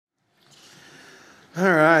All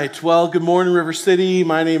right. Well, good morning, River City.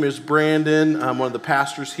 My name is Brandon. I'm one of the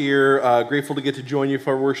pastors here. Grateful to get to join you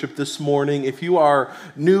for worship this morning. If you are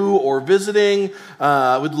new or visiting,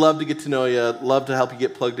 I would love to get to know you. Love to help you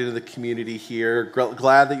get plugged into the community here.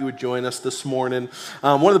 Glad that you would join us this morning.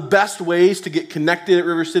 One of the best ways to get connected at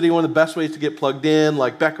River City, one of the best ways to get plugged in,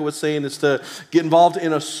 like Becca was saying, is to get involved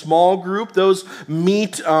in a small group. Those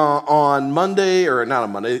meet on Monday, or not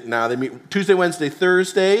on Monday, now they meet Tuesday, Wednesday,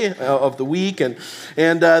 Thursday of the week.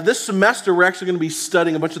 And this semester, we're actually going to be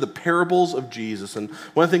studying a bunch of the parables of Jesus. And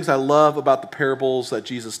one of the things I love about the parables that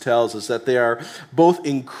Jesus tells is that they are both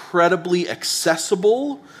incredibly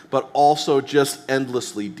accessible, but also just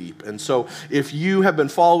endlessly deep. And so if you have been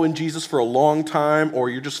following Jesus for a long time,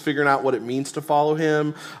 or you're just figuring out what it means to follow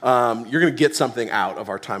him, you're going to get something out of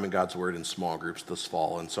our time in God's Word in small groups this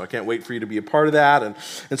fall. And so I can't wait for you to be a part of that.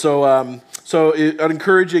 And so I'd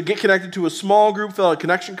encourage you to get connected to a small group, fill out a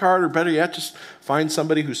connection card, or better yet, just find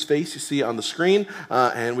somebody whose face you see on the screen,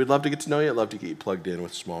 and we'd love to get to know you. I'd love to get you plugged in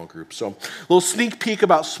with small groups. So a little sneak peek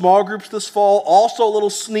about small groups this fall. Also a little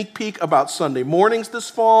sneak peek about Sunday mornings this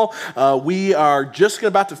fall. We are just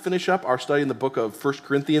about to finish up our study in the book of 1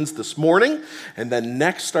 Corinthians this morning, and then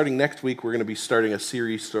starting next week, we're going to be starting a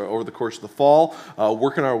series over the course of the fall,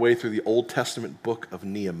 working our way through the Old Testament book of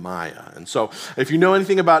Nehemiah. And so if you know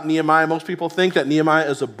anything about Nehemiah, most people think that Nehemiah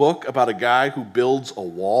is a book about a guy who builds a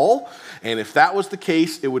wall, and if that was the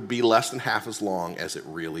case, it would be less than half as long as it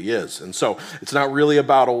really is. And so it's not really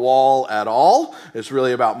about a wall at all. It's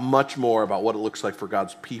really about much more about what it looks like for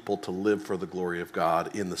God's people to live for the glory of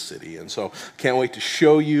God in the city. And so can't wait to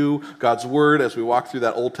show you God's Word as we walk through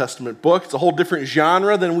that Old Testament book. It's a whole different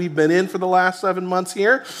genre than we've been in for the last 7 months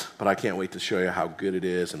here, but I can't wait to show you how good it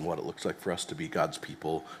is and what it looks like for us to be God's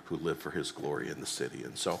people who live for His glory in the city.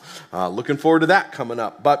 And so looking forward to that coming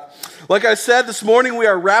up. But like I said, this morning we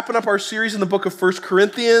are wrapping up our series in the book of 1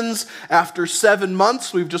 Corinthians. After 7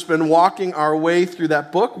 months, we've just been walking our way through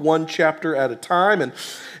that book, one chapter at a time.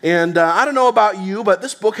 And I don't know about you, but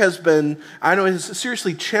this book has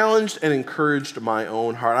seriously challenged and encouraged my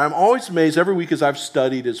own heart. I'm always amazed every week as I've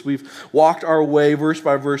studied, as we've walked our way verse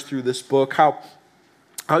by verse through this book, how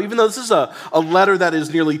even though this is a letter that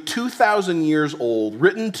is nearly 2,000 years old,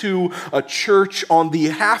 written to a church on the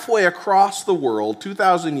halfway across the world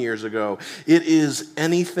 2,000 years ago, it is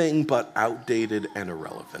anything but outdated and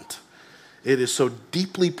irrelevant. It is so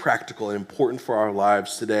deeply practical and important for our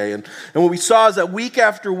lives today. And what we saw is that week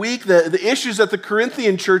after week, the issues that the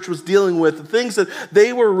Corinthian church was dealing with, the things that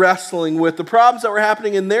they were wrestling with, the problems that were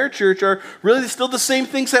happening in their church are really still the same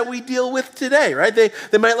things that we deal with today, right?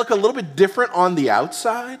 They might look a little bit different on the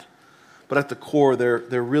outside, but at the core,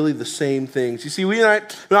 they're really the same things. You see, we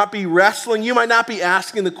might not be wrestling. You might not be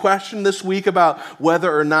asking the question this week about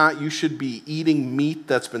whether or not you should be eating meat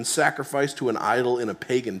that's been sacrificed to an idol in a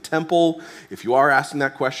pagan temple. If you are asking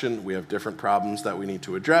that question, we have different problems that we need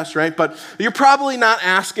to address, right? But you're probably not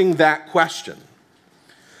asking that question.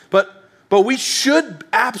 But we should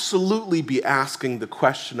absolutely be asking the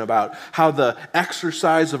question about how the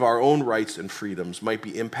exercise of our own rights and freedoms might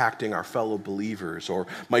be impacting our fellow believers or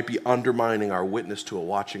might be undermining our witness to a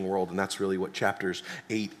watching world. And that's really what chapters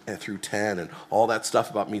 8 through 10 and all that stuff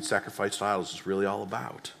about meat sacrificed to idols is really all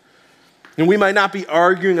about. And we might not be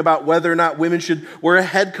arguing about whether or not women should wear a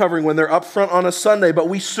head covering when they're up front on a Sunday, but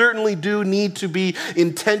we certainly do need to be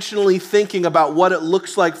intentionally thinking about what it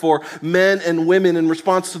looks like for men and women in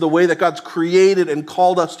response to the way that God's created and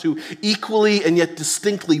called us to equally and yet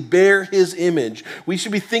distinctly bear His image. We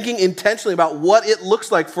should be thinking intentionally about what it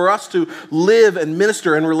looks like for us to live and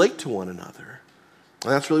minister and relate to one another.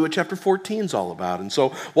 And that's really what chapter 14 is all about. And so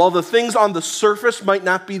while the things on the surface might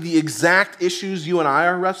not be the exact issues you and I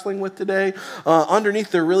are wrestling with today, underneath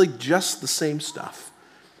they're really just the same stuff.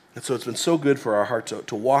 And so it's been so good for our heart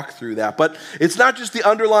to walk through that. But it's not just the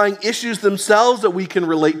underlying issues themselves that we can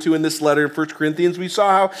relate to in this letter in 1 Corinthians. We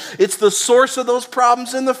saw how it's the source of those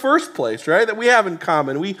problems in the first place, right, that we have in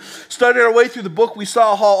common. We studied our way through the book. We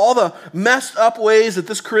saw how all the messed up ways that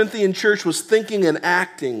this Corinthian church was thinking and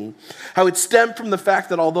acting, how it stemmed from the fact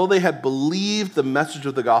that although they had believed the message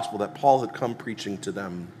of the gospel that Paul had come preaching to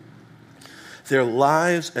them, their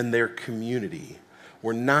lives and their community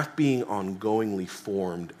were not being ongoingly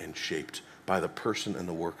formed and shaped by the person and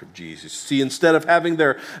the work of Jesus. See, instead of having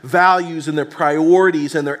their values and their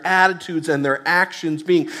priorities and their attitudes and their actions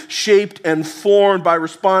being shaped and formed by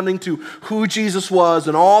responding to who Jesus was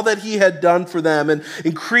and all that He had done for them and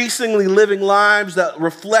increasingly living lives that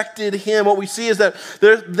reflected Him, what we see is that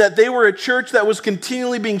they were a church that was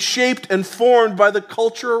continually being shaped and formed by the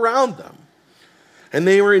culture around them. And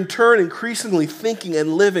they were in turn increasingly thinking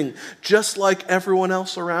and living just like everyone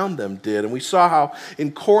else around them did. And we saw how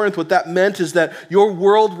in Corinth what that meant is that your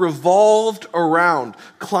world revolved around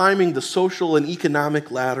climbing the social and economic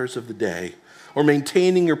ladders of the day, or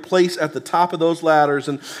maintaining your place at the top of those ladders.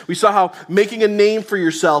 And we saw how making a name for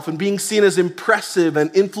yourself and being seen as impressive and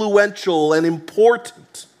influential and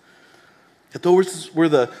important, that those were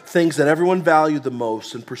the things that everyone valued the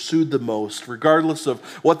most and pursued the most, regardless of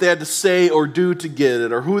what they had to say or do to get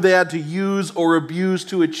it, or who they had to use or abuse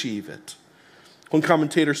to achieve it. One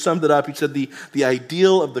commentator summed it up. He said the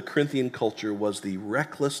ideal of the Corinthian culture was the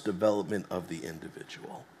reckless development of the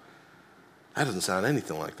individual. That doesn't sound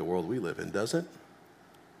anything like the world we live in, does it?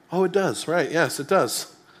 Oh, it does, right? Yes, it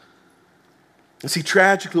does. And see,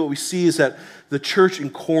 tragically, what we see is that the church in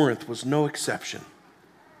Corinth was no exception.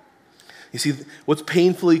 You see, what's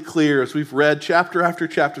painfully clear as we've read chapter after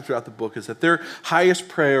chapter throughout the book is that their highest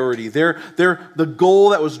priority, the goal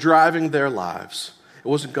that was driving their lives, it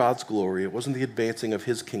wasn't God's glory. It wasn't the advancing of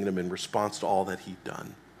his kingdom in response to all that he'd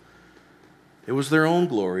done. It was their own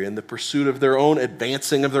glory and the pursuit of their own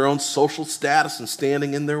advancing of their own social status and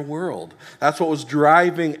standing in their world. That's what was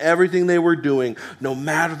driving everything they were doing, no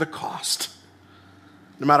matter the cost.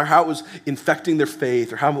 No matter how it was infecting their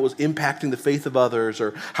faith or how it was impacting the faith of others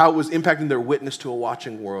or how it was impacting their witness to a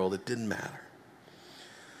watching world, it didn't matter.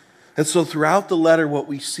 And so throughout the letter, what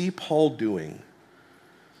we see Paul doing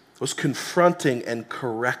was confronting and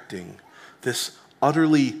correcting this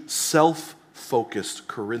utterly self-focused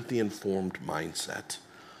Corinthian-formed mindset.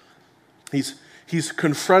 He's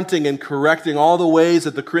confronting and correcting all the ways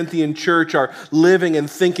that the Corinthian church are living and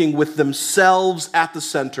thinking with themselves at the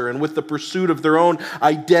center and with the pursuit of their own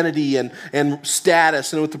identity and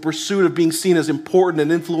status and with the pursuit of being seen as important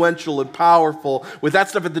and influential and powerful, with that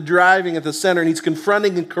stuff at the driving at the center. And he's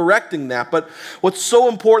confronting and correcting that. But what's so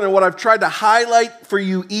important and what I've tried to highlight for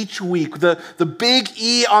you each week, the big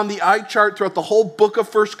E on the eye chart throughout the whole book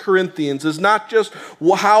of 1 Corinthians is not just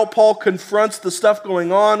how Paul confronts the stuff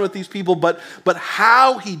going on with these people, but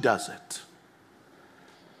how he does it.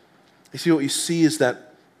 You see, what you see is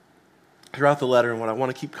that throughout the letter, and what I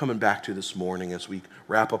want to keep coming back to this morning as we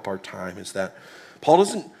wrap up our time, is that Paul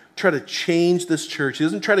doesn't try to change this church. He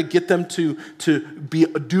doesn't try to get them to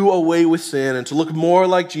do away with sin and to look more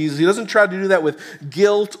like Jesus. He doesn't try to do that with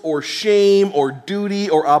guilt or shame or duty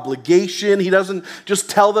or obligation. He doesn't just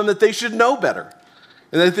tell them that they should know better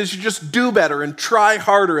and that they should just do better and try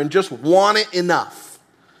harder and just want it enough.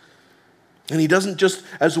 And he doesn't just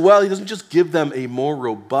give them a more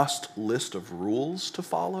robust list of rules to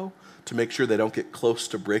follow to make sure they don't get close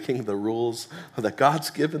to breaking the rules that God's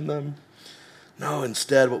given them. No,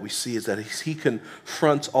 instead what we see is that he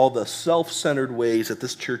confronts all the self-centered ways that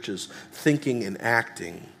this church is thinking and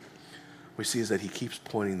acting. What we see is that he keeps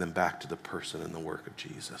pointing them back to the person and the work of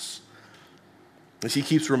Jesus. As he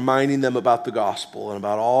keeps reminding them about the gospel and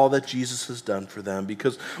about all that Jesus has done for them.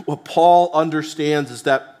 Because what Paul understands is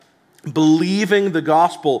that believing the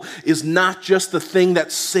gospel is not just the thing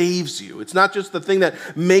that saves you. It's not just the thing that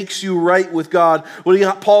makes you right with God.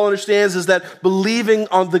 What Paul understands is that believing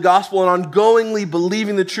on the gospel and ongoingly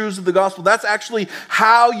believing the truths of the gospel, that's actually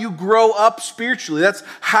how you grow up spiritually. That's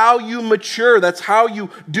how you mature. That's how you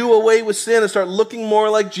do away with sin and start looking more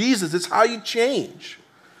like Jesus. It's how you change.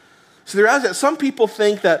 So some people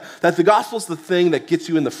think that the gospel is the thing that gets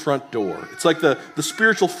you in the front door. It's like the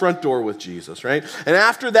spiritual front door with Jesus, right? And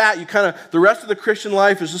after that, the rest of the Christian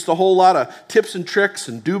life is just a whole lot of tips and tricks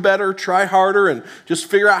and do better, try harder, and just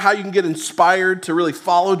figure out how you can get inspired to really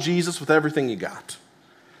follow Jesus with everything you got.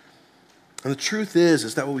 And the truth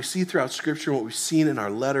is that what we see throughout Scripture, what we've seen in our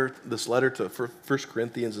letter, this letter to 1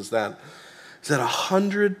 Corinthians, is that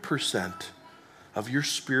 100% of your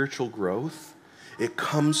spiritual growth, it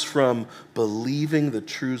comes from believing the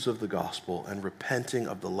truths of the gospel and repenting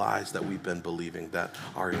of the lies that we've been believing that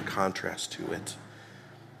are in contrast to it.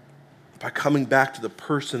 By coming back to the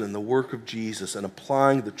person and the work of Jesus and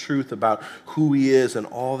applying the truth about who he is and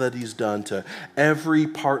all that he's done to every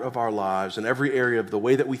part of our lives and every area of the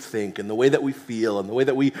way that we think and the way that we feel and the way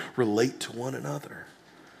that we relate to one another.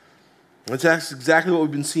 And that's exactly what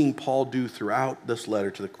we've been seeing Paul do throughout this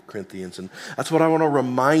letter to the Corinthians. And that's what I want to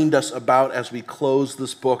remind us about as we close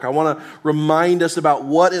this book. I want to remind us about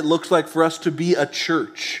what it looks like for us to be a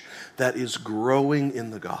church that is growing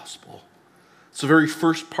in the gospel. It's the very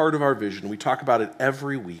first part of our vision. We talk about it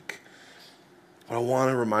every week. What I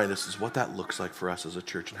want to remind us is what that looks like for us as a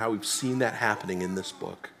church and how we've seen that happening in this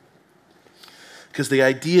book. Because the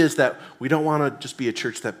idea is that we don't want to just be a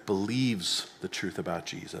church that believes the truth about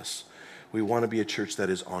Jesus. We want to be a church that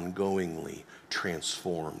is ongoingly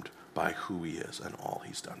transformed by who he is and all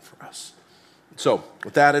he's done for us. So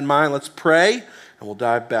with that in mind, let's pray, and we'll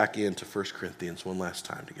dive back into 1 Corinthians one last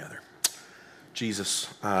time together.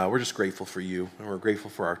 Jesus, we're just grateful for you, and we're grateful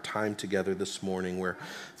for our time together this morning. We're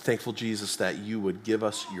thankful, Jesus, that you would give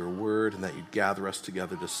us your word and that you'd gather us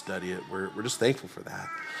together to study it. We're just thankful for that.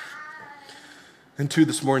 And two,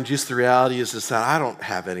 this morning, just the reality is that I don't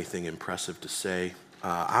have anything impressive to say.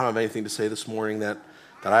 I don't have anything to say this morning that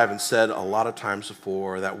I haven't said a lot of times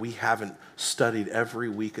before, that we haven't studied every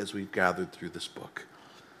week as we've gathered through this book.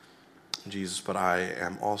 Jesus, but I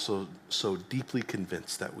am also so deeply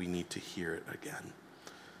convinced that we need to hear it again.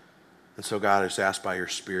 And so, God, I just ask by your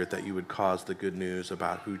Spirit that you would cause the good news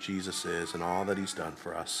about who Jesus is and all that he's done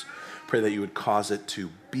for us. Pray that you would cause it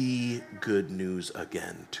to be good news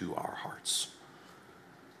again to our hearts.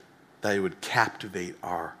 That it would captivate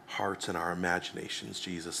our hearts and our imaginations,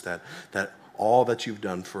 Jesus, that all that you've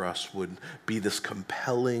done for us would be this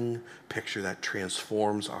compelling picture that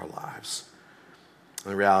transforms our lives.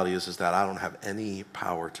 And the reality is that I don't have any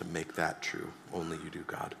power to make that true. Only you do,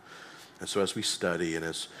 God. And so as we study and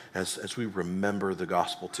as we remember the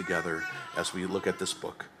gospel together, as we look at this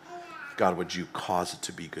book, God, would you cause it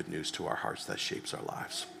to be good news to our hearts that shapes our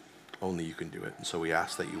lives? Only you can do it. And so we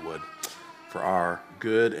ask that you would, for our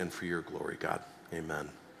good and for your glory, God. Amen.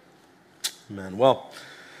 Amen. Well,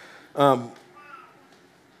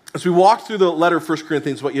 as we walk through the letter of 1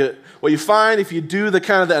 Corinthians, what you find if you do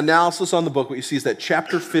the analysis on the book, what you see is that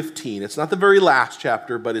chapter 15, it's not the very last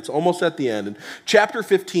chapter, but it's almost at the end. And chapter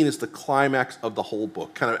 15 is the climax of the whole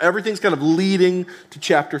book. Everything's leading to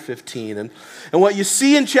chapter 15. And what you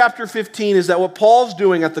see in chapter 15 is that what Paul's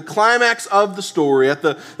doing at the climax of the story, at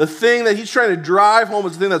the thing that he's trying to drive home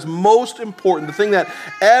is the thing that's most important, the thing that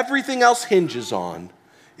everything else hinges on,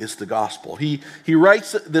 is the gospel. He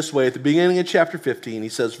writes it this way at the beginning of chapter 15. He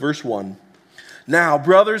says, verse 1, "Now,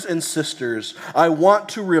 brothers and sisters, I want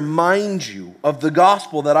to remind you of the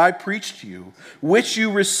gospel that I preached to you, which you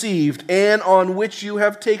received and on which you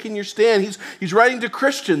have taken your stand." He's writing to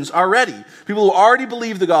Christians already, people who already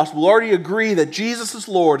believe the gospel, who already agree that Jesus is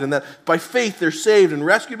Lord and that by faith they're saved and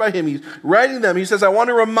rescued by him. He's writing them. He says, I want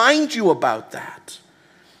to remind you about that.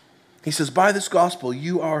 He says, by this gospel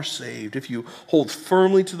you are saved if you hold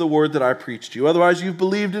firmly to the word that I preached to you. Otherwise you've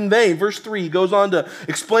believed in vain. Verse 3 goes on to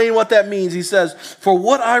explain what that means. He says, for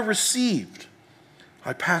what I received,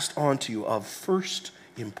 I passed on to you of first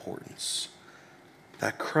importance,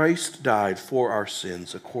 that Christ died for our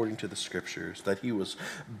sins according to the Scriptures, that he was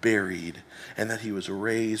buried, and that he was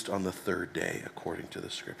raised on the third day according to the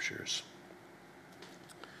Scriptures.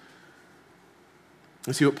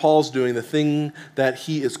 And see what Paul's doing, the thing that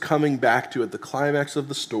he is coming back to at the climax of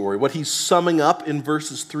the story, what he's summing up in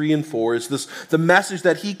verses 3 and 4 is the message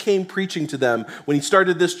that he came preaching to them when he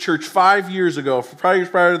started this church 5 years ago, prior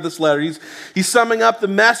to this letter. He's summing up the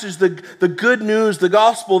message, the good news, the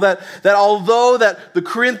gospel, that although that the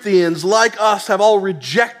Corinthians, like us, have all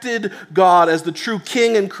rejected God as the true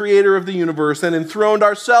king and creator of the universe and enthroned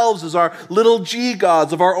ourselves as our little g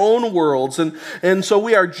gods of our own worlds, and so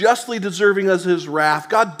we are justly deserving of his wrath,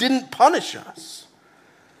 God didn't punish us,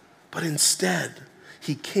 but instead,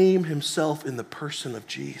 he came himself in the person of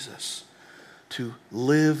Jesus to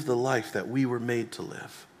live the life that we were made to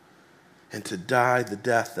live and to die the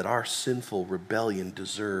death that our sinful rebellion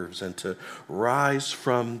deserves and to rise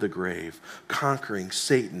from the grave, conquering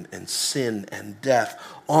Satan and sin and death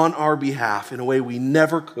on our behalf in a way we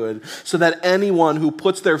never could, so that anyone who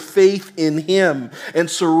puts their faith in him and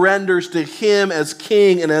surrenders to him as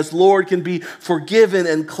king and as Lord can be forgiven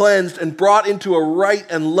and cleansed and brought into a right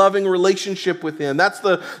and loving relationship with him. That's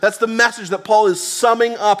the message that Paul is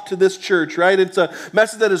summing up to this church, right? It's a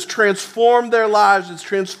message that has transformed their lives, it's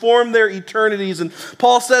transformed their eternities, and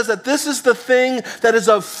Paul says that this is the thing that is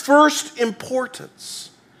of first importance.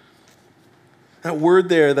 That word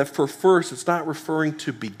there, that for first, it's not referring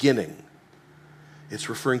to beginning. It's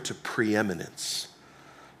referring to preeminence.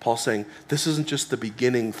 Paul's saying this isn't just the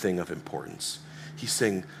beginning thing of importance. He's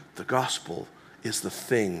saying the gospel is the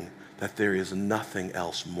thing that there is nothing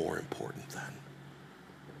else more important than.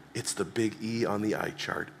 It's the big E on the eye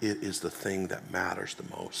chart. It is the thing that matters the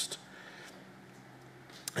most.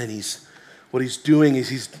 And what he's doing is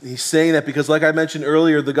he's saying that because, like I mentioned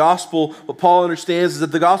earlier, the gospel, what Paul understands is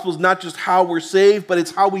that the gospel is not just how we're saved, but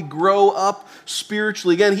it's how we grow up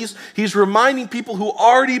spiritually. Again, he's reminding people who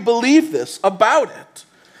already believe this about it.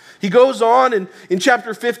 He goes on in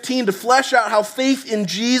chapter 15 to flesh out how faith in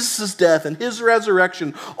Jesus' death and his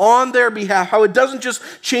resurrection on their behalf, how it doesn't just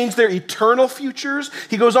change their eternal futures.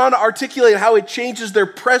 He goes on to articulate how it changes their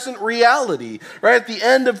present reality. Right at the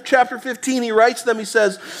end of chapter 15, he writes them, he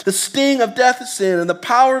says, the sting of death is sin and the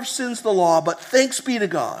power of sin is the law, but thanks be to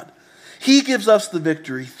God. He gives us the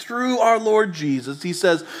victory through our Lord Jesus. He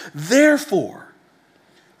says, therefore,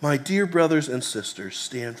 my dear brothers and sisters,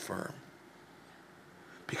 stand firm,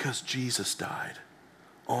 because Jesus died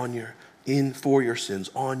for your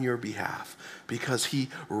sins on your behalf, because he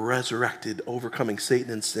resurrected, overcoming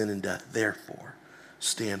Satan and sin and death. Therefore,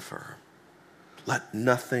 stand firm. Let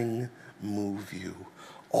nothing move you.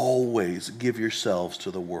 Always give yourselves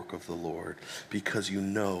to the work of the Lord, because you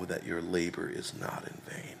know that your labor is not in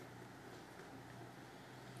vain.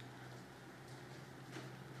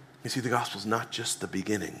 You see, the gospel is not just the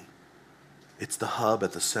beginning. It's the hub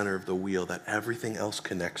at the center of the wheel that everything else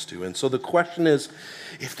connects to. And so the question is,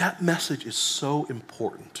 if that message is so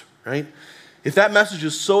important, right? If that message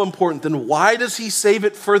is so important, then why does he save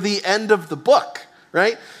it for the end of the book,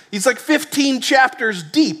 right? He's like 15 chapters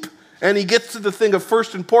deep, and he gets to the thing of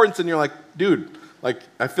first importance, and you're like, dude, like,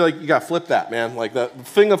 I feel like you got to flip that, man. Like, the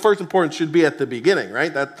thing of first importance should be at the beginning,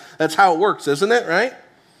 right? That's how it works, isn't it, right?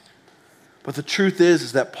 But the truth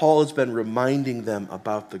is that Paul has been reminding them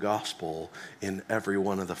about the gospel in every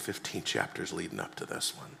one of the 15 chapters leading up to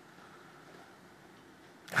this one.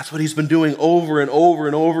 That's what he's been doing over and over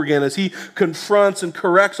and over again as he confronts and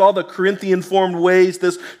corrects all the Corinthian-formed ways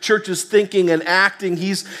this church is thinking and acting.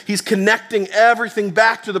 He's connecting everything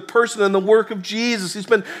back to the person and the work of Jesus. He's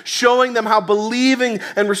been showing them how believing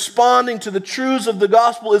and responding to the truths of the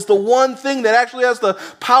gospel is the one thing that actually has the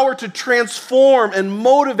power to transform and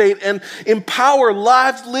motivate and empower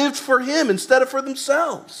lives lived for him instead of for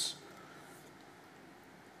themselves.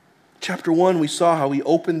 Chapter 1, we saw how he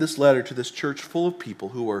opened this letter to this church full of people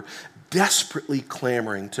who were desperately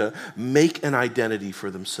clamoring to make an identity for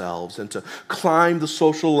themselves and to climb the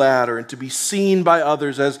social ladder and to be seen by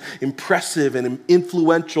others as impressive and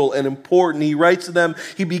influential and important. He writes to them,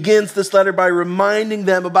 he begins this letter by reminding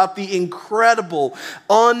them about the incredible,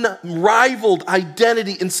 unrivaled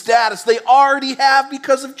identity and status they already have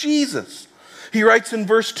because of Jesus. He writes in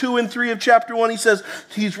verse 2 and 3 of chapter 1, he says,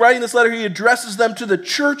 he's writing this letter, he addresses them to the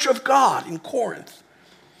church of God in Corinth,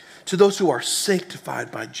 to those who are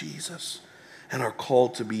sanctified by Jesus and are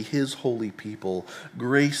called to be his holy people.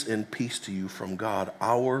 Grace and peace to you from God,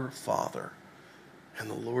 our Father, and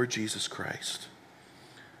the Lord Jesus Christ.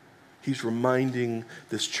 He's reminding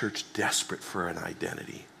this church desperate for an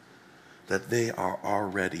identity, that they are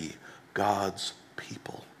already God's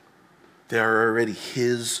people. They are already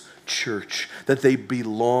his church, that they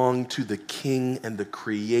belong to the King and the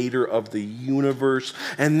Creator of the universe,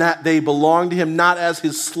 and that they belong to him not as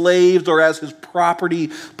his slaves or as his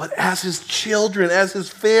property, but as his children, as his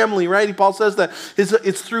family, right? Paul says that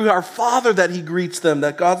it's through our Father that he greets them,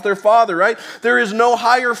 that God's their Father, right? There is no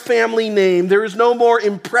higher family name, there is no more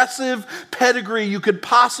impressive pedigree you could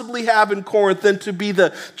possibly have in Corinth than to be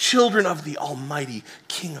the children of the Almighty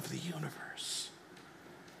King of the universe.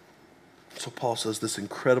 So Paul says this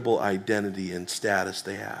incredible identity and status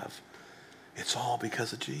they have, it's all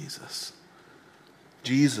because of Jesus.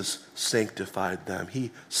 Jesus sanctified them. He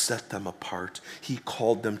set them apart. He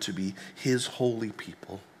called them to be his holy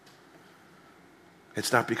people.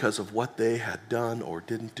 It's not because of what they had done or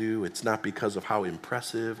didn't do. It's not because of how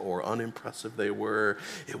impressive or unimpressive they were.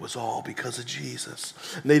 It was all because of Jesus.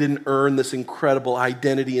 And they didn't earn this incredible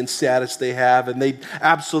identity and status they have, and they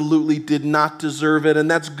absolutely did not deserve it. And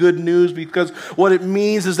that's good news, because what it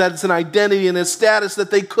means is that it's an identity and a status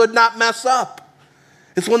that they could not mess up.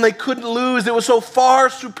 It's one they couldn't lose. It was so far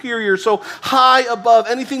superior, so high above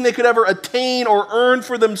anything they could ever attain or earn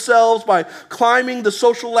for themselves by climbing the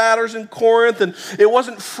social ladders in Corinth. And it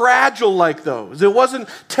wasn't fragile like those. It wasn't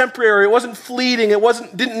temporary. It wasn't fleeting.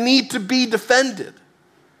 Didn't need to be defended.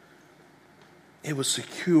 It was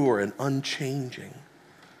secure and unchanging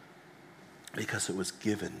because it was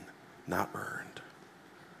given, not earned.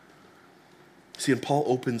 See, and Paul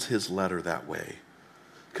opens his letter that way,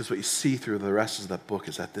 because what you see through the rest of that book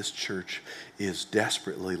is that this church is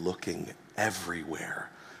desperately looking everywhere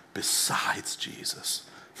besides Jesus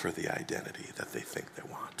for the identity that they think they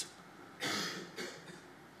want.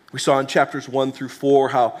 We saw in chapters 1 through 4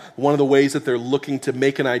 how one of the ways that they're looking to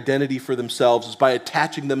make an identity for themselves is by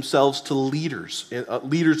attaching themselves to leaders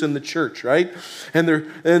in the church, right? And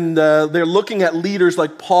they're looking at leaders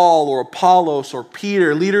like Paul or Apollos or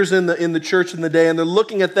Peter, leaders in the church in the day, and they're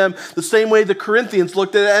looking at them the same way the Corinthians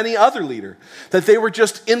looked at any other leader, that they were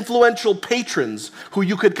just influential patrons who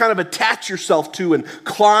you could kind of attach yourself to and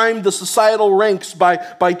climb the societal ranks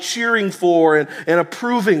by cheering for and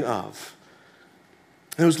approving of.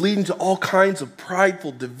 And it was leading to all kinds of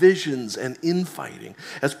prideful divisions and infighting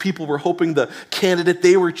as people were hoping the candidate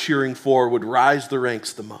they were cheering for would rise the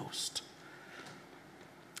ranks the most.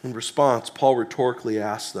 In response, Paul rhetorically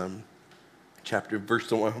asked them,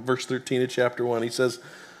 Verse 13 of chapter 1, he says,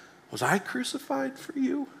 was I crucified for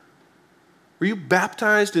you? Were you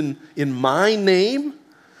baptized in my name?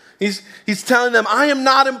 He's telling them, I am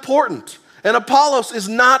not important. And Apollos is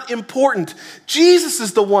not important. Jesus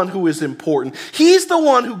is the one who is important. He's the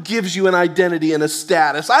one who gives you an identity and a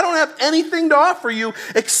status. I don't have anything to offer you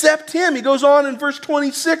except him. He goes on in verse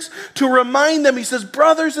 26 to remind them, he says,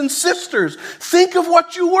 brothers and sisters, think of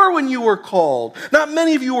what you were when you were called. Not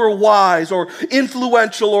many of you were wise or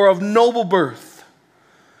influential or of noble birth.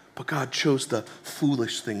 But God chose the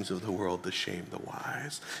foolish things of the world to shame the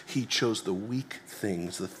wise. He chose the weak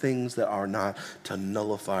things, the things that are not, to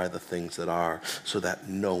nullify the things that are, so that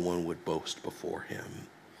no one would boast before him.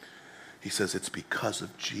 He says it's because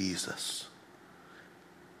of Jesus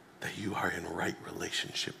that you are in right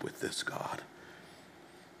relationship with this God.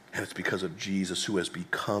 And it's because of Jesus who has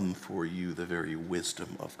become for you the very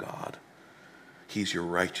wisdom of God. He's your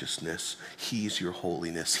righteousness. He's your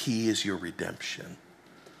holiness. He is your redemption.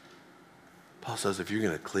 Paul says, if you're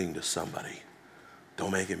going to cling to somebody,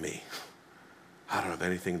 don't make it me. I don't have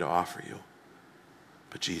anything to offer you.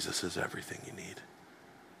 But Jesus is everything you need.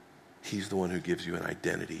 He's the one who gives you an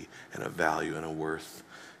identity and a value and a worth.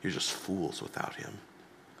 You're just fools without him.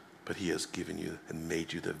 But he has given you and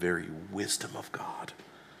made you the very wisdom of God.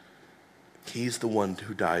 He's the one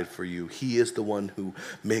who died for you. He is the one who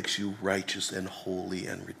makes you righteous and holy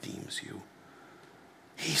and redeems you.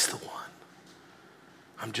 He's the one.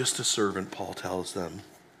 I'm just a servant, Paul tells them.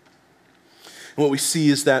 And what we see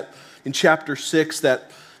is that in chapter 6,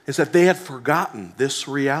 that they had forgotten this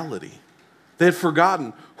reality. They had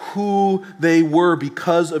forgotten who they were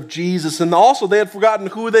because of Jesus. And also they had forgotten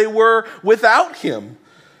who they were without him.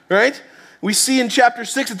 Right? We see in chapter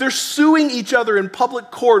 6 that they're suing each other in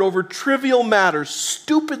public court over trivial matters,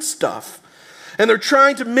 stupid stuff. And they're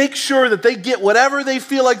trying to make sure that they get whatever they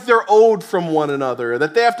feel like they're owed from one another,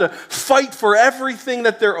 that they have to fight for everything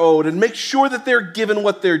that they're owed and make sure that they're given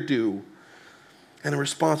what they're due. And in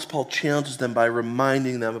response, Paul challenges them by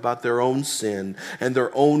reminding them about their own sin and their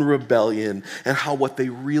own rebellion and how what they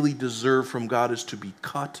really deserve from God is to be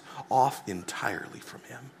cut off entirely from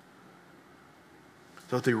him.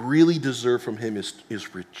 So what they really deserve from him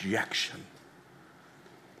is rejection.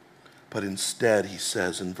 But instead, he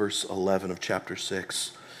says in verse 11 of chapter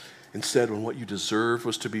 6, instead, when what you deserve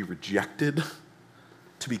was to be rejected,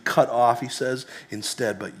 to be cut off, he says,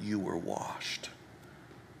 instead, but you were washed,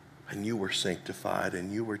 and you were sanctified,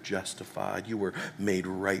 and you were justified, you were made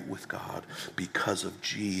right with God because of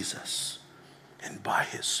Jesus and by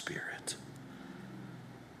his Spirit.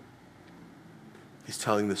 He's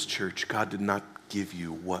telling this church, God did not give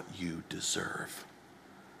you what you deserve.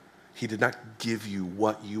 He did not give you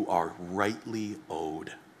what you are rightly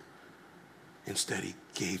owed. Instead, he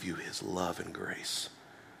gave you his love and grace.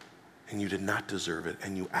 And you did not deserve it,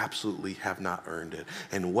 and you absolutely have not earned it.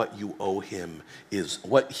 And what you owe him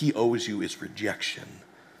what he owes you is rejection.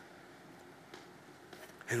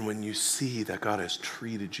 And when you see that God has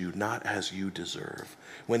treated you not as you deserve,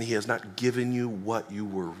 when he has not given you what you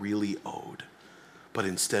were really owed, but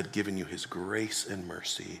instead given you his grace and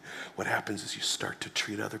mercy, what happens is you start to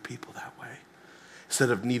treat other people that way. Instead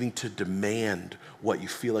of needing to demand what you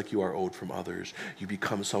feel like you are owed from others, you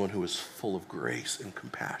become someone who is full of grace and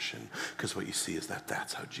compassion, because what you see is that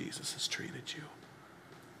that's how Jesus has treated you.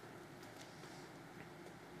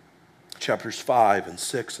 Chapters 5 and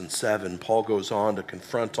 6 and 7, Paul goes on to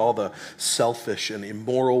confront all the selfish and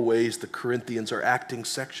immoral ways the Corinthians are acting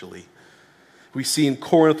sexually. We see in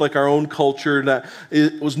Corinth, like our own culture, that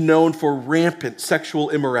it was known for rampant sexual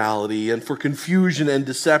immorality and for confusion and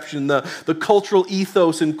deception. The cultural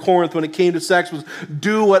ethos in Corinth when it came to sex was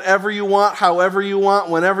do whatever you want, however you want,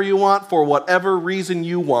 whenever you want, for whatever reason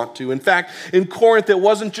you want to. In fact, in Corinth, it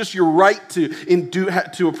wasn't just your right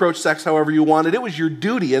to approach sex however you wanted. It was your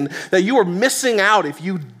duty, and that you were missing out if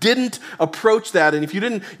you didn't approach that and if you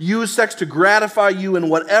didn't use sex to gratify you in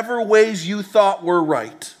whatever ways you thought were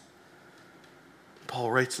right. Paul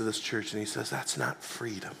writes to this church and he says, that's not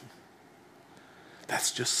freedom.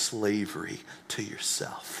 That's just slavery to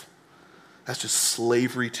yourself. That's just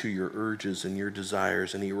slavery to your urges and your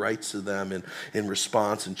desires. And he writes to them in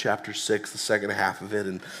response in chapter 6, the second half of it,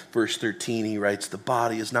 in verse 13, he writes, the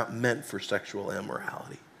body is not meant for sexual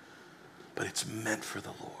immorality, but it's meant for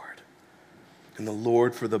the Lord. And the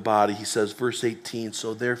Lord for the body, he says, verse 18,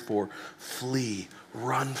 so therefore flee,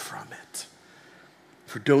 run from it.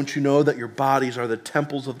 For don't you know that your bodies are the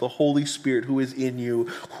temples of the Holy Spirit who is in you,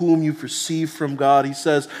 whom you've received from God? He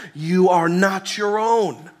says, you are not your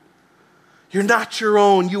own. You're not your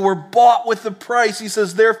own. You were bought with a price. He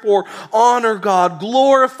says, therefore, honor God,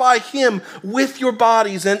 glorify him with your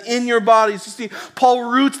bodies and in your bodies. You see,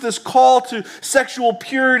 Paul roots this call to sexual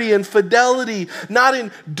purity and fidelity, not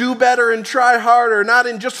in do better and try harder, not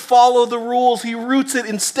in just follow the rules. He roots it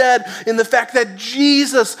instead in the fact that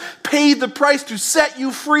Jesus paid the price to set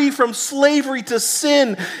you free from slavery to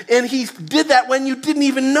sin. And he did that when you didn't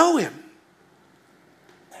even know him.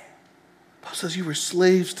 Paul says you were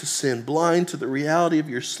slaves to sin, blind to the reality of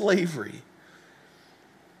your slavery.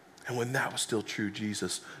 And when that was still true,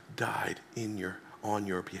 Jesus died on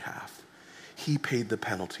your behalf. He paid the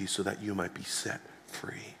penalty so that you might be set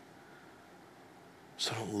free.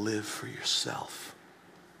 So don't live for yourself.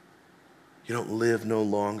 You don't live no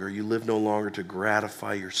longer. You live no longer to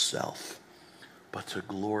gratify yourself, but to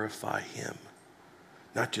glorify him.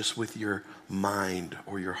 Not just with your mind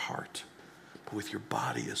or your heart, with your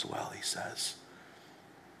body as well, he says.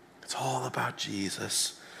 It's all about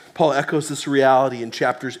Jesus. Paul echoes this reality in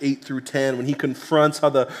chapters 8 through 10 when he confronts how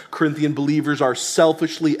the Corinthian believers are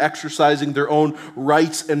selfishly exercising their own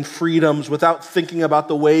rights and freedoms without thinking about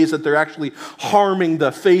the ways that they're actually harming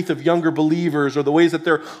the faith of younger believers, or the ways that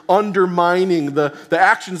they're undermining the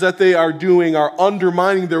actions that they are doing are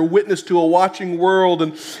undermining their witness to a watching world.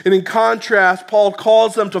 And in contrast, Paul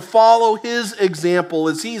calls them to follow his example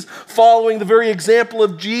as he's following the very example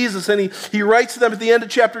of Jesus. And he writes to them at the end of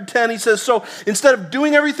chapter 10, he says, so instead of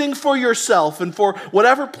doing everything for yourself and for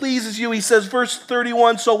whatever pleases you, he says, verse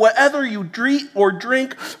 31, so whatever you eat or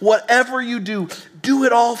drink, whatever you do, do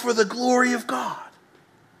it all for the glory of God.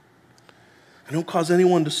 And don't cause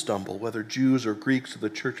anyone to stumble, whether Jews or Greeks or the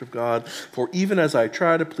church of God, for even as I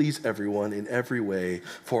try to please everyone in every way,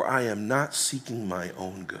 for I am not seeking my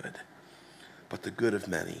own good, but the good of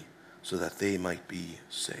many, so that they might be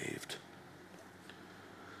saved.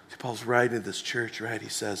 See, Paul's writing to this church, right? He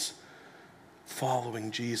says,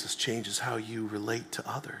 following Jesus changes how you relate to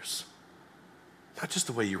others, not just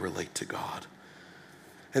the way you relate to God.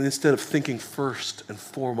 And instead of thinking first and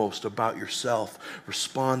foremost about yourself,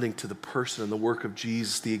 responding to the person and the work of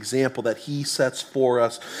Jesus, the example that he sets for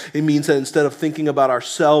us, it means that instead of thinking about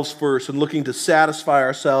ourselves first and looking to satisfy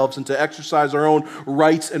ourselves and to exercise our own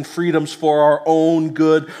rights and freedoms for our own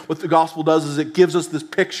good, what the gospel does is it gives us this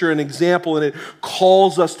picture and example, and it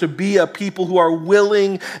calls us to be a people who are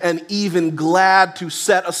willing and even glad to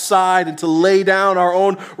set aside and to lay down our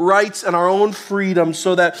own rights and our own freedoms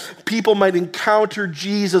so that people might encounter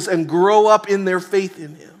Jesus and grow up in their faith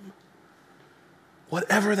in him,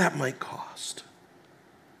 whatever that might cost.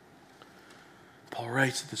 Paul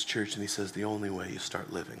writes to this church and he says the only way you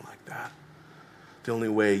start living like that, the only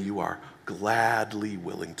way you are gladly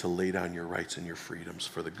willing to lay down your rights and your freedoms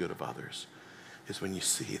for the good of others, is when you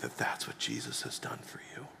see that that's what Jesus has done for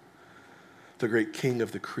you. The great king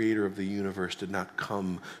of the creator of the universe did not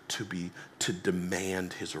come to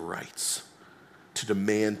demand his rights, to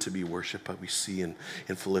demand to be worshipped, but we see in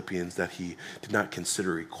Philippians that he did not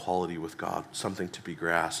consider equality with God something to be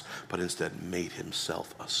grasped, but instead made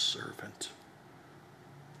himself a servant.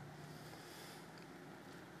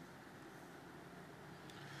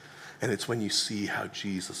 And it's when you see how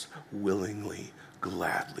Jesus willingly,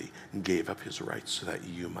 gladly gave up his rights so that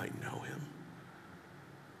you might know him.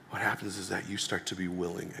 What happens is that you start to be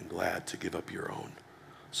willing and glad to give up your own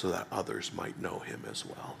so that others might know him as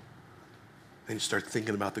well. And you start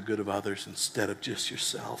thinking about the good of others instead of just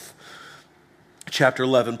yourself. Chapter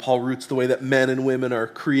 11, Paul roots the way that men and women are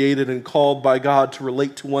created and called by God to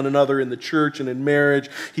relate to one another in the church and in marriage.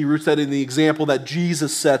 He roots that in the example that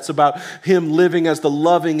Jesus sets about him living as the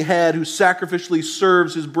loving head who sacrificially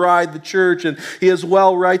serves his bride, the church. And he as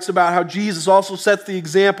well writes about how Jesus also sets the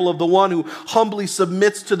example of the one who humbly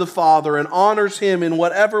submits to the Father and honors him in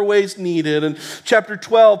whatever ways needed. And chapter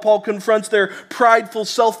 12, Paul confronts their prideful,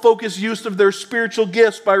 self-focused use of their spiritual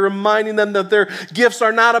gifts by reminding them that their gifts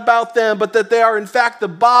are not about them, but that they are in fact the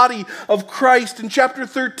body of Christ. In chapter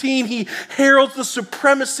 13, he heralds the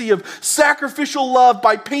supremacy of sacrificial love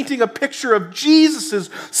by painting a picture of Jesus'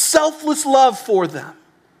 selfless love for them.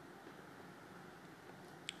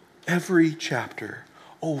 Every chapter,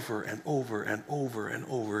 over and over and over and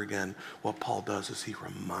over again, what Paul does is he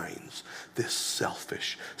reminds this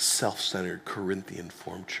selfish, self-centered Corinthian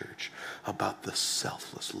formed church about the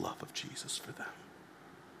selfless love of Jesus for them.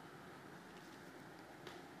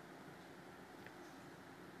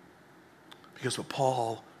 Because what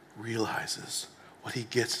Paul realizes, what he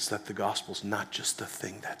gets is that the gospel is not just the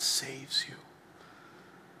thing that saves you.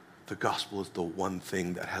 The gospel is the one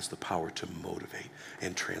thing that has the power to motivate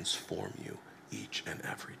and transform you each and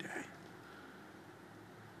every day.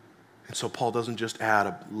 And so Paul doesn't just add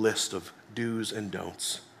a list of do's and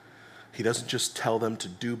don'ts. He doesn't just tell them to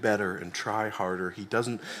do better and try harder. He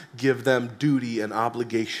doesn't give them duty and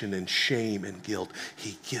obligation and shame and guilt.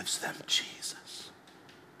 He gives them Jesus.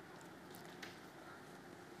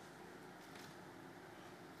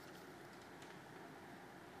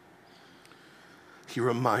 He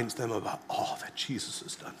reminds them about all that Jesus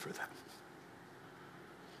has done for them.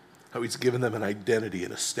 How he's given them an identity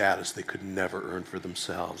and a status they could never earn for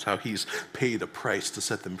themselves. How he's paid a price to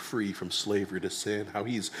set them free from slavery to sin. How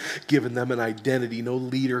he's given them an identity no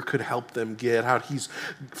leader could help them get. How he's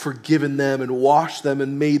forgiven them and washed them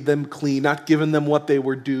and made them clean. Not given them what they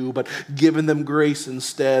were due, but given them grace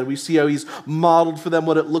instead. We see how he's modeled for them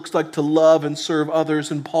what it looks like to love and serve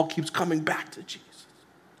others. And Paul keeps coming back to Jesus.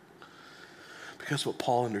 Because what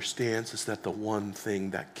Paul understands is that the one thing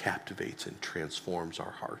that captivates and transforms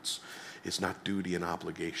our hearts is not duty and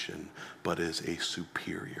obligation, but is a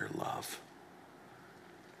superior love.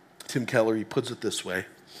 Tim Keller, he puts it this way.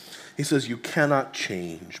 He says, you cannot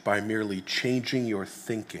change by merely changing your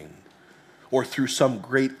thinking or through some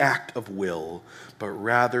great act of will, but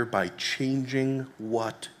rather by changing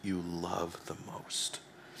what you love the most.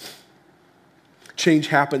 Change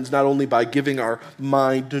happens not only by giving our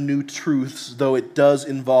mind to new truths, though it does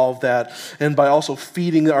involve that, and by also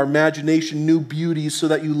feeding our imagination new beauties so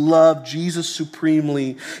that you love Jesus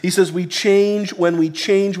supremely. He says we change when we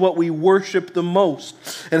change what we worship the most.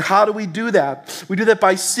 And how do we do that? We do that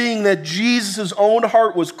by seeing that Jesus' own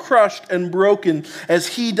heart was crushed and broken as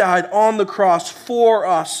he died on the cross for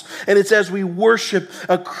us. And it's as we worship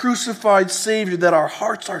a crucified Savior that our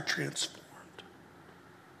hearts are transformed.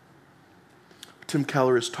 Tim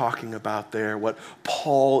Keller is talking about there, what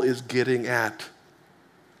Paul is getting at.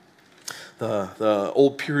 The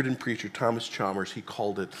old Puritan preacher, Thomas Chalmers, he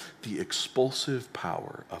called it the expulsive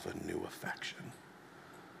power of a new affection.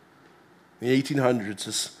 In the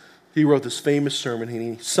 1800s, he wrote this famous sermon,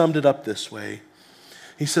 and he summed it up this way.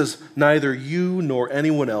 He says, neither you nor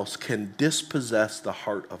anyone else can dispossess the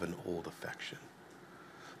heart of an old affection.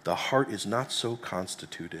 The heart is not so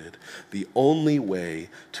constituted. The only way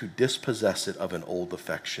to dispossess it of an old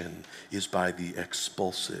affection is by the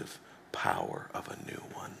expulsive power of a new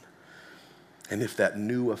one. And if that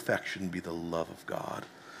new affection be the love of God,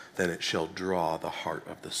 then it shall draw the heart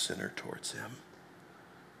of the sinner towards him.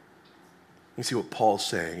 You see what Paul's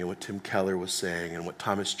saying and what Tim Keller was saying and what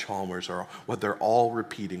Thomas Chalmers are, what they're all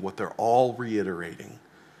repeating, what they're all reiterating,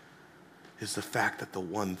 is the fact that the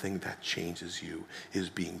one thing that changes you is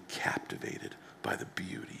being captivated by the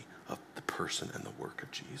beauty of the person and the work of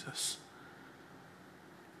Jesus.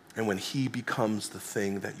 And when he becomes the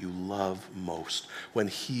thing that you love most, when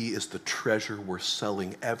he is the treasure worth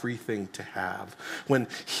selling everything to have, when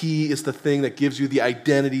he is the thing that gives you the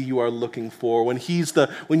identity you are looking for, when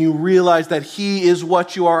you realize that he is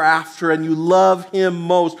what you are after and you love him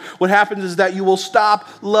most, what happens is that you will stop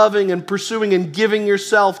loving and pursuing and giving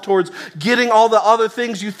yourself towards getting all the other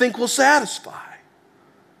things you think will satisfy.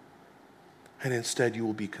 And instead you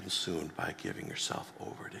will be consumed by giving yourself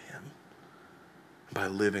over to him, by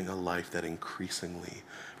living a life that increasingly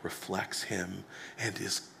reflects him and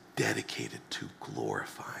is dedicated to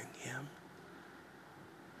glorifying him.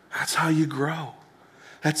 That's how you grow.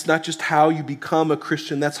 That's not just how you become a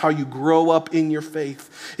Christian. That's how you grow up in your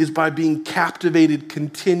faith, is by being captivated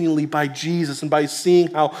continually by Jesus and by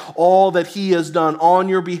seeing how all that he has done on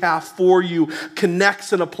your behalf for you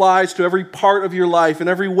connects and applies to every part of your life and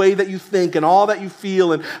every way that you think and all that you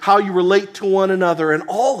feel and how you relate to one another and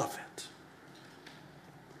all of it.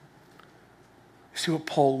 You see what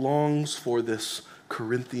Paul longs for this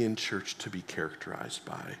Corinthian church to be characterized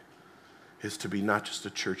by is to be not just a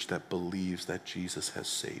church that believes that Jesus has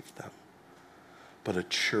saved them, but a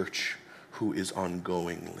church who is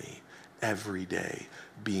ongoingly, every day,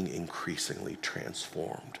 being increasingly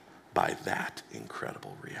transformed by that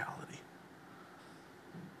incredible reality.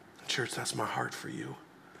 Church, that's my heart for you.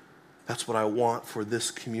 That's what I want for this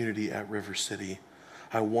community at River City.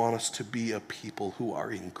 I want us to be a people who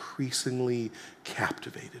are increasingly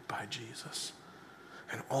captivated by Jesus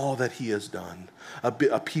and all that he has done.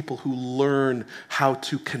 A people who learn how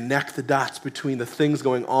to connect the dots between the things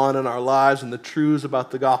going on in our lives and the truths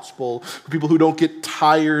about the gospel. People who don't get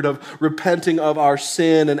tired of repenting of our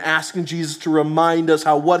sin and asking Jesus to remind us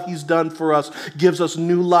how what he's done for us gives us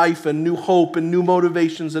new life and new hope and new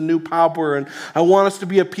motivations and new power. And I want us to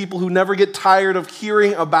be a people who never get tired of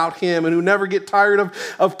hearing about him and who never get tired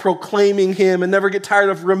of proclaiming him and never get tired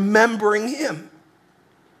of remembering him.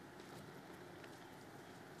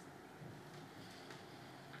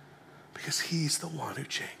 Because he's the one who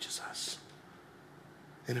changes us.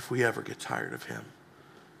 And if we ever get tired of him,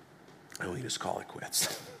 then we just call it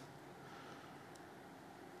quits.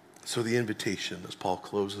 So the invitation, as Paul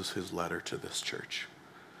closes his letter to this church,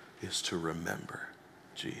 is to remember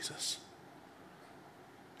Jesus.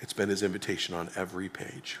 It's been his invitation on every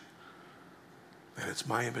page. And it's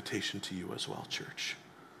my invitation to you as well, church.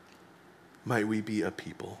 Might we be a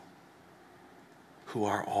people who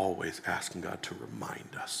are always asking God to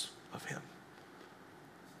remind us of him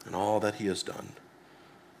and all that he has done,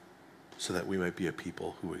 so that we might be a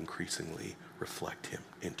people who increasingly reflect him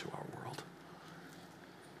into our world.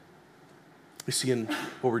 You see, in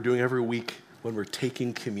what we're doing every week when we're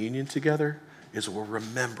taking communion together is we're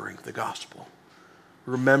remembering the gospel.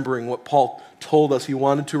 Remembering what Paul told us he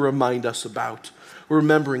wanted to remind us about. We're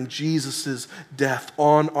remembering Jesus' death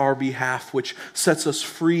on our behalf, which sets us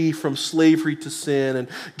free from slavery to sin and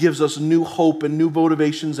gives us new hope and new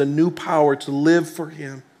motivations and new power to live for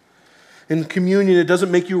him. In communion, it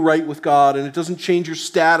doesn't make you right with God, and it doesn't change your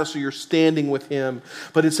status or your standing with him.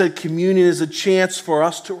 But instead, communion is a chance for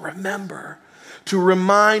us to remember, to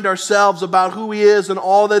remind ourselves about who he is and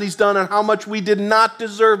all that he's done and how much we did not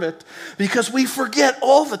deserve it, because we forget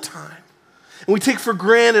all the time. And we take for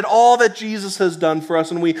granted all that Jesus has done for us,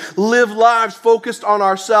 and we live lives focused on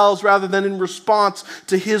ourselves rather than in response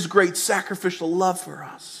to his great sacrificial love for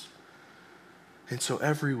us. And so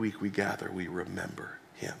every week we gather, we remember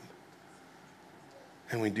him.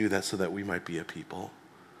 And we do that so that we might be a people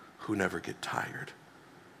who never get tired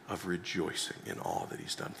of rejoicing in all that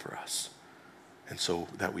he's done for us. And so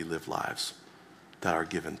that we live lives that are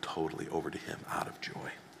given totally over to him out of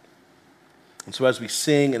joy. And so as we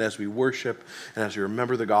sing and as we worship and as we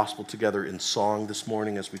remember the gospel together in song this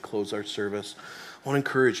morning as we close our service, I want to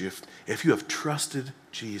encourage you, if you have trusted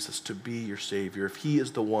Jesus to be your Savior, if he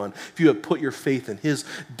is the one, if you have put your faith in his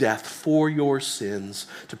death for your sins,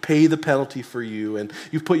 to pay the penalty for you, and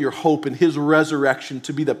you've put your hope in his resurrection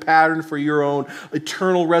to be the pattern for your own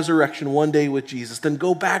eternal resurrection one day with Jesus, then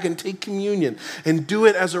go back and take communion and do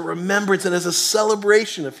it as a remembrance and as a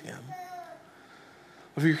celebration of him.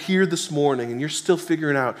 If you're here this morning and you're still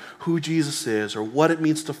figuring out who Jesus is or what it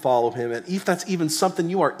means to follow him, and if that's even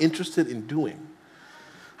something you are interested in doing,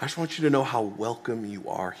 I just want you to know how welcome you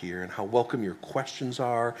are here and how welcome your questions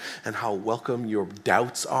are and how welcome your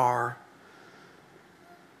doubts are.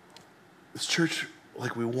 This church,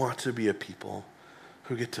 we want to be a people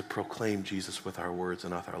who get to proclaim Jesus with our words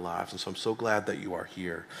and with our lives. And so I'm so glad that you are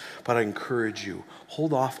here. But I encourage you,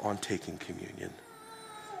 hold off on taking communion.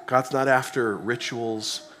 God's not after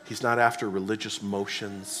rituals. He's not after religious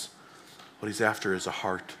motions. What he's after is a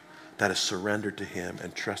heart that is surrendered to him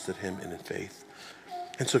and trusted him in faith.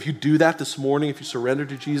 And so if you do that this morning, if you surrender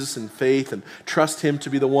to Jesus in faith and trust him to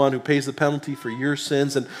be the one who pays the penalty for your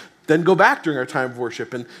sins, and then go back during our time of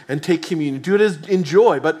worship and take communion. Do it in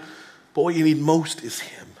joy, but what you need most is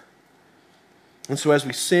him. And so as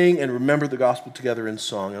we sing and remember the gospel together in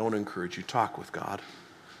song, I want to encourage you, talk with God.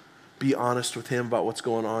 Be honest with him about what's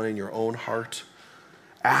going on in your own heart.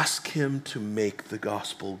 Ask him to make the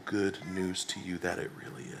gospel good news to you that it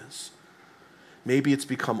really is. Maybe it's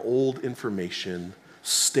become old information,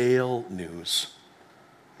 stale news.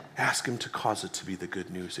 Ask him to cause it to be the good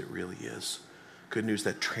news it really is. Good news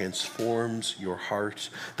that transforms your heart,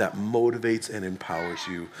 that motivates and empowers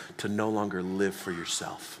you to no longer live for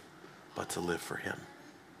yourself, but to live for him.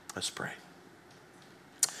 Let's pray.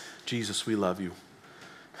 Jesus, we love you.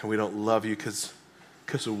 And we don't love you because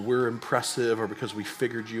we're impressive or because we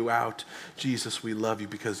figured you out. Jesus, we love you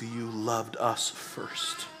because you loved us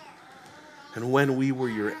first. And when we were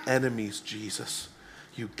your enemies, Jesus,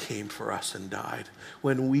 you came for us and died.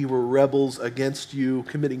 When we were rebels against you,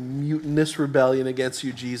 committing mutinous rebellion against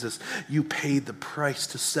you, Jesus, you paid the price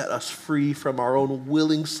to set us free from our own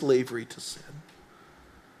willing slavery to sin.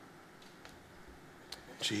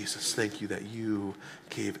 Jesus, thank you that you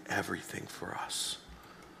gave everything for us.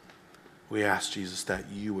 We ask, Jesus, that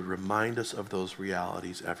you would remind us of those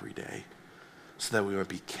realities every day so that we would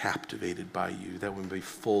be captivated by you, that we would be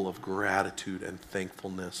full of gratitude and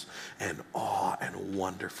thankfulness and awe and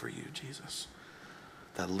wonder for you, Jesus,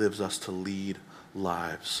 that lives us to lead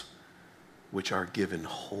lives which are given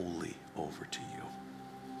wholly over to you.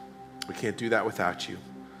 We can't do that without you.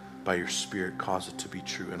 By your Spirit, cause it to be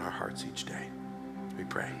true in our hearts each day. We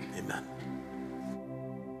pray. Amen.